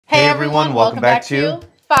everyone, welcome back to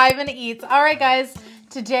 5 and Eats. All right guys,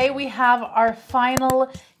 today we have our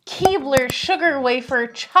final Keebler sugar wafer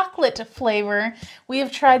chocolate flavor. We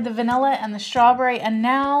have tried the vanilla and the strawberry, and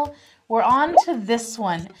now we're on to this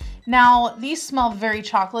one. Now, these smell very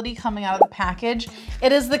chocolatey coming out of the package.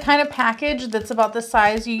 It is the kind of package that's about the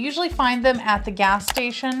size. You usually find them at the gas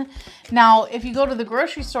station. Now, if you go to the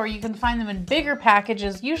grocery store, you can find them in bigger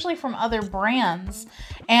packages, usually from other brands.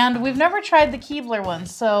 And we've never tried the Keebler one,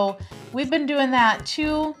 so we've been doing that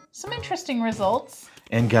too. Some interesting results.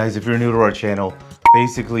 And guys, if you're new to our channel,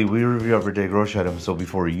 basically we review everyday grocery items. So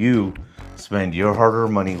before you spend your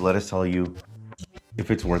hard-earned money, let us tell you if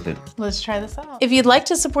it's worth it. Let's try this out. If you'd like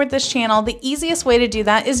to support this channel, the easiest way to do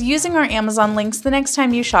that is using our Amazon links the next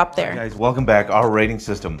time you shop there. Guys, welcome back. Our rating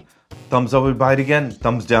system. Thumbs up, we buy it again.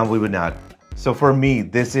 Thumbs down, we would not. So for me,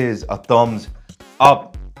 this is a thumbs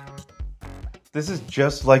up. This is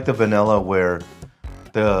just like the vanilla where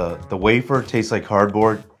the wafer tastes like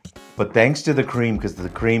cardboard, but thanks to the cream, because the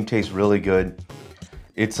cream tastes really good.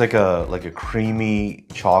 It's like a creamy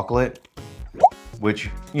chocolate, which,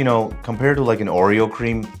 you know, compared to like an Oreo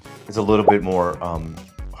cream, is a little bit more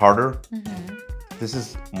harder. This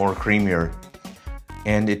is more creamier,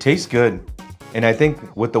 and it tastes good. And I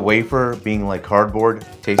think with the wafer being like cardboard,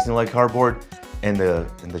 tasting like cardboard, and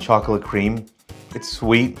the chocolate cream, it's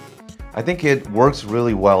sweet. I think it works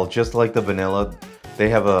really well, just like the vanilla. They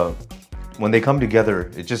have when they come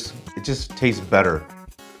together, it just tastes better.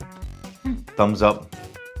 Thumbs up.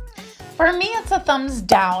 For me, it's a thumbs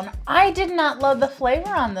down. I did not love the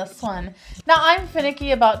flavor on this one. Now, I'm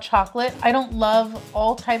finicky about chocolate. I don't love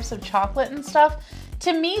all types of chocolate and stuff.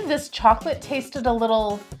 To me, this chocolate tasted a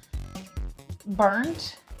little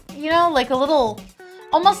burnt, you know, like a little,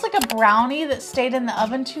 almost like a brownie that stayed in the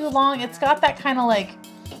oven too long. It's got that kind of like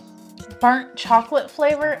burnt chocolate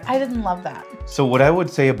flavor. I didn't love that. So what I would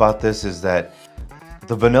say about this is that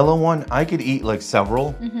the vanilla one, I could eat like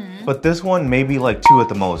several, but this one maybe like 2 at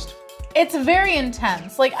the most. It's very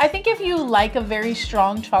intense. Like, I think if you like a very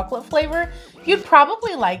strong chocolate flavor, you'd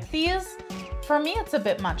probably like these. For me, it's a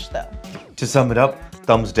bit much though. To sum it up,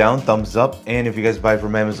 thumbs down, thumbs up, and if you guys buy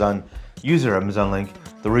from Amazon, use our Amazon link.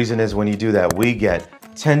 The reason is when you do that, we get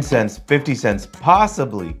 10 cents, 50 cents,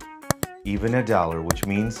 possibly even $1, which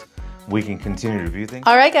means we can continue to review things.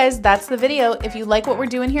 All right, guys, that's the video. If you like what we're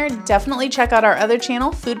doing here, definitely check out our other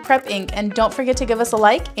channel, Food Prep Inc. And don't forget to give us a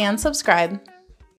like and subscribe.